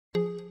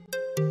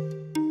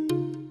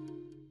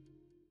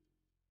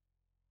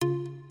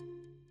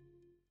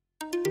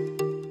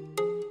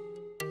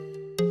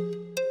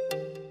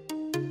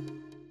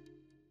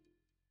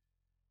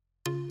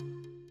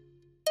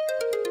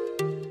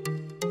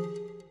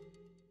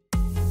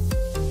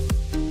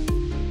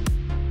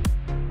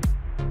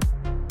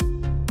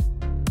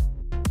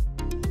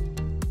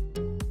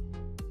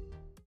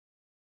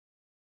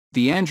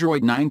The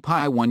Android 9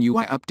 Pie 1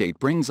 UI update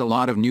brings a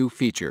lot of new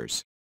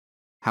features.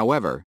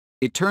 However,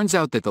 it turns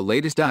out that the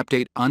latest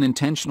update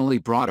unintentionally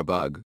brought a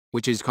bug,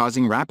 which is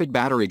causing rapid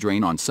battery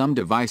drain on some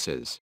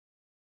devices.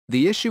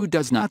 The issue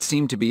does not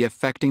seem to be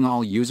affecting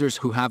all users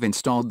who have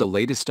installed the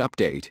latest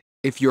update.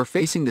 If you're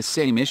facing the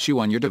same issue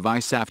on your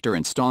device after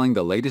installing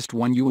the latest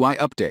One UI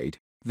update,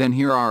 then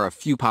here are a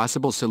few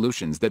possible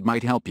solutions that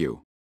might help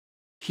you.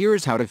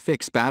 Here's how to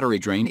fix battery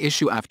drain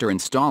issue after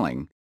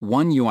installing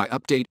One UI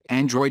update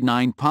Android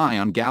 9 Pie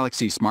on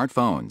Galaxy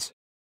smartphones.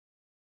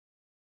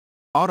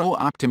 Auto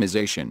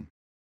optimization.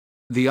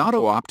 The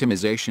auto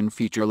optimization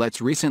feature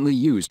lets recently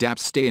used apps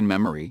stay in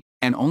memory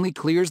and only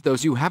clears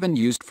those you haven't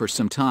used for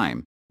some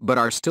time, but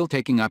are still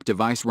taking up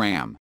device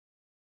RAM.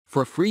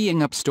 For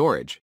freeing up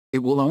storage, it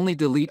will only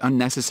delete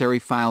unnecessary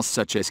files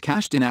such as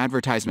cached-in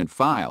advertisement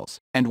files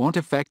and won't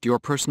affect your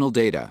personal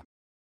data.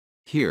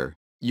 Here,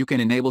 you can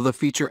enable the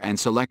feature and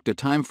select a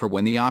time for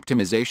when the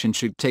optimization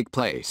should take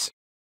place.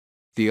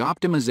 The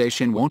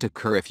optimization won't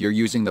occur if you're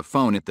using the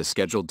phone at the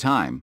scheduled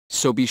time,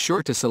 so be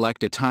sure to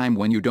select a time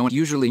when you don't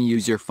usually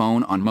use your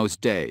phone on most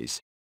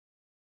days.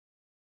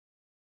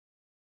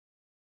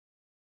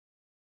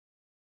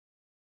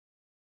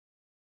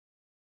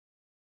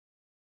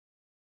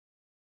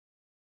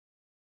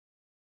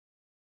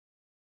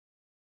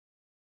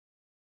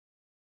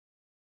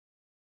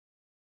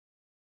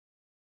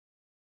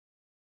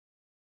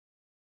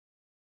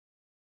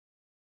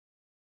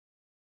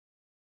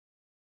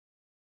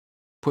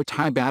 Put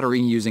high battery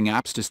using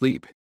apps to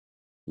sleep.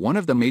 One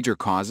of the major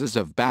causes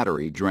of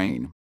battery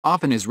drain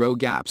often is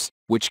rogue apps,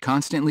 which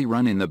constantly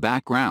run in the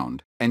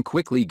background and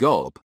quickly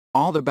gulp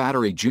all the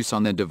battery juice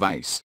on the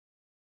device.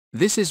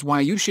 This is why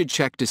you should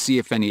check to see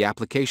if any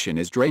application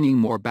is draining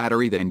more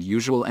battery than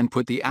usual and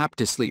put the app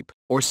to sleep,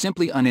 or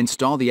simply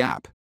uninstall the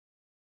app.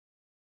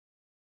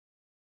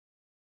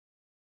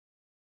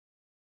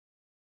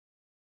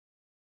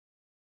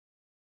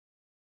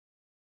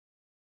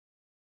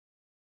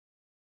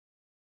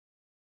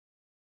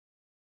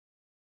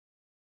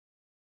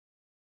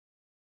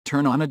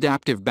 Turn on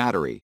adaptive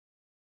battery.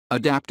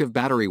 Adaptive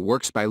battery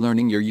works by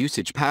learning your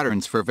usage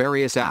patterns for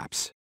various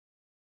apps.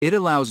 It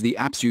allows the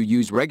apps you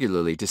use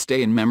regularly to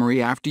stay in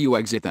memory after you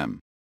exit them.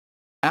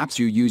 Apps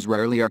you use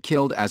rarely are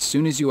killed as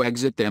soon as you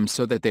exit them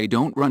so that they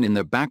don't run in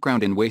the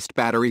background and waste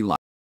battery life.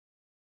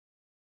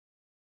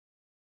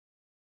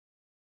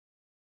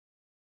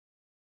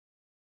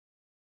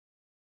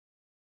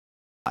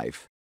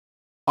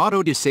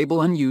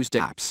 Auto-disable unused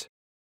apps.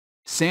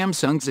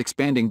 Samsung's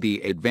expanding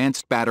the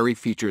advanced battery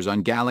features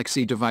on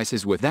Galaxy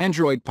devices with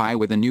Android Pie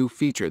with a new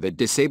feature that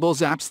disables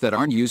apps that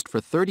aren't used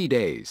for 30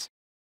 days.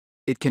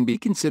 It can be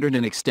considered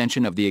an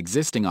extension of the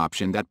existing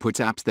option that puts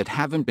apps that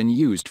haven't been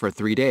used for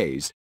 3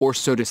 days or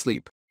so to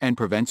sleep and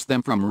prevents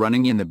them from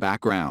running in the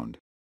background.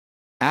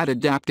 Add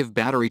adaptive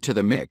battery to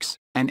the mix,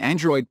 and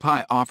Android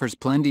Pie offers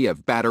plenty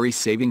of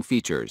battery-saving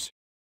features.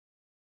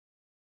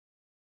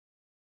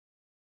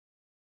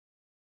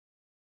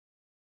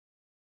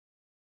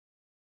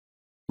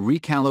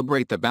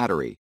 Recalibrate the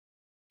battery.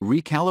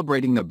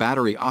 Recalibrating the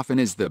battery often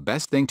is the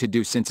best thing to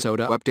do since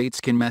auto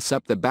updates can mess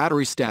up the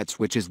battery stats,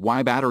 which is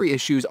why battery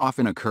issues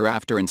often occur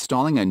after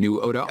installing a new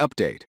auto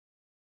update.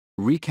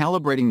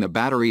 Recalibrating the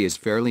battery is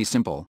fairly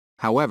simple,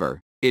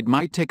 however, it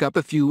might take up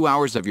a few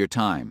hours of your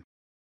time.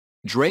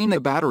 Drain the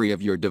battery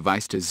of your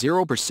device to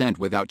 0%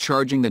 without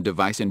charging the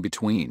device in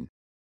between.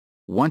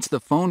 Once the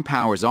phone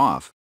powers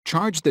off,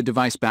 charge the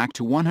device back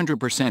to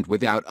 100%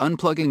 without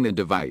unplugging the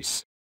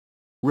device.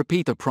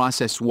 Repeat the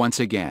process once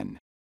again.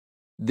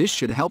 This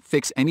should help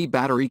fix any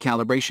battery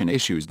calibration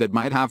issues that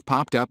might have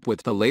popped up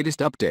with the latest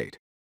update.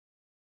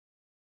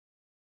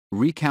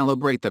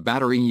 Recalibrate the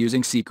battery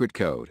using secret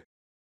code.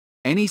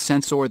 Any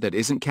sensor that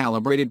isn't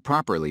calibrated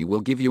properly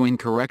will give you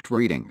incorrect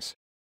readings.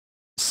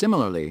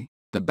 Similarly,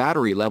 the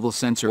battery level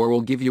sensor will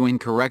give you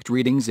incorrect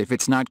readings if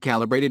it's not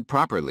calibrated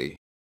properly.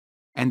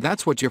 And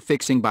that's what you're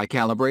fixing by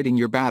calibrating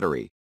your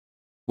battery.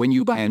 When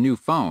you buy a new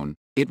phone,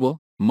 it will,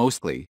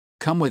 mostly,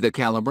 come with a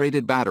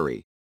calibrated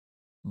battery.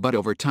 But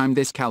over time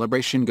this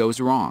calibration goes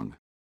wrong.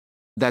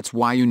 That's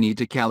why you need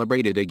to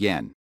calibrate it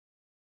again.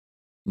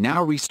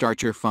 Now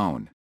restart your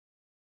phone.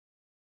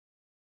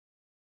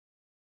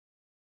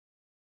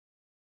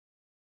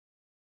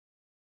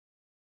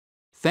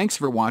 Thanks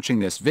for watching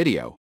this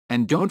video,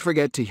 and don't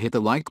forget to hit the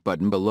like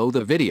button below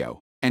the video,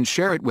 and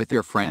share it with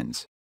your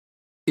friends.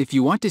 If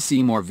you want to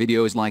see more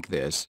videos like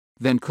this,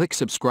 then click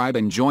subscribe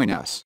and join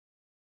us.